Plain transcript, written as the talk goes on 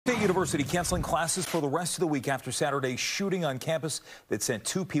State University canceling classes for the rest of the week after Saturday's shooting on campus that sent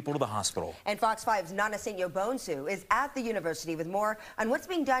 2 people to the hospital. And Fox 5's Nana-Sentuo Bonsu is at the university with more on what's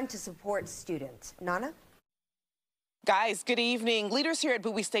being done to support students. Nana? Guys, good evening. Leaders here at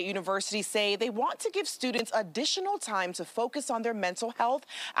Bowie State University say they want to give students additional time to focus on their mental health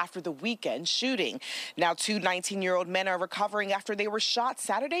after the weekend shooting. Now, 2 19-year-old men are recovering after they were shot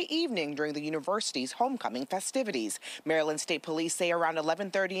Saturday evening during the university's homecoming festivities. Maryland State Police say around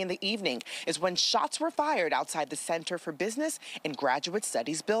 11:30 in the evening is when shots were fired outside the Center for Business and Graduate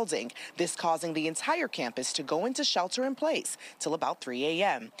Studies building, this causing the entire campus to go into shelter in place till about 3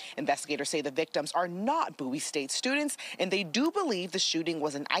 a.m. Investigators say the victims are not Bowie State students, and they do believe the shooting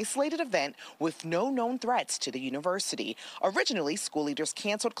was an isolated event with no known threats to the university. Originally, school leaders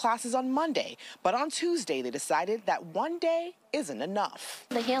canceled classes on Monday, but on Tuesday they decided that one day isn't enough.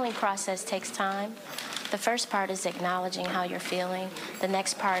 The healing process takes time. The first part is acknowledging how you're feeling. The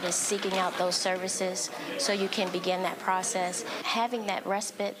next part is seeking out those services so you can begin that process. Having that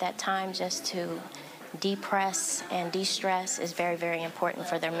respite, that time just to depress and de-stress is very, very important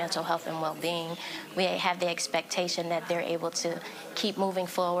for their mental health and well-being. We have the expectation that they're able to keep moving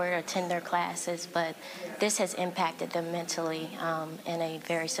forward, attend their classes, but this has impacted them mentally in a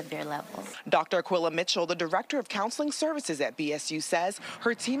very severe level. Dr. Aquila Mitchell, the Director of Counseling Services at BSU, says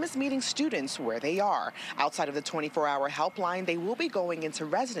her team is meeting students where they are. Outside of the 24-hour helpline, they will be going into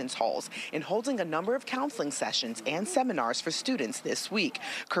residence halls and holding a number of counseling sessions and seminars for students this week.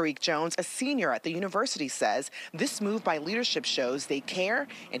 Kareek Jones, a senior at the university, says this move by leadership shows they care,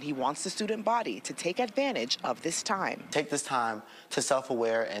 and he wants the student body to take advantage of this time. Take this time to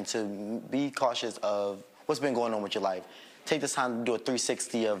self-aware and to be cautious of what's been going on with your life. Take this time to do a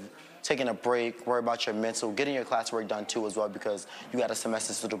 360 of taking a break, worry about your mental, getting your classwork done too as well, because you got a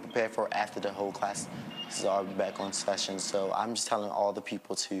semester to prepare for after the whole class are back on session. So I'm just telling all the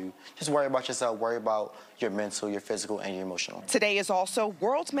people to just worry about yourself, worry about your mental, your physical, and your emotional. Today is also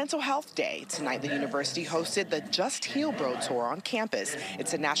World Mental Health Day. Tonight, the university hosted the Just Heal Bro tour on campus.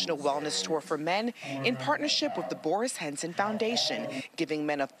 It's a national wellness tour for men in partnership with the Boris Henson Foundation, giving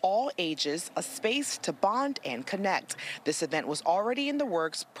men of all ages a space to bond and connect. This event was already in the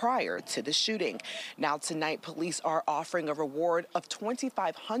works prior to the shooting. Now tonight, police are offering a reward of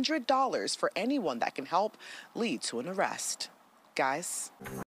 $2,500 for anyone that can help lead to an arrest. Guys.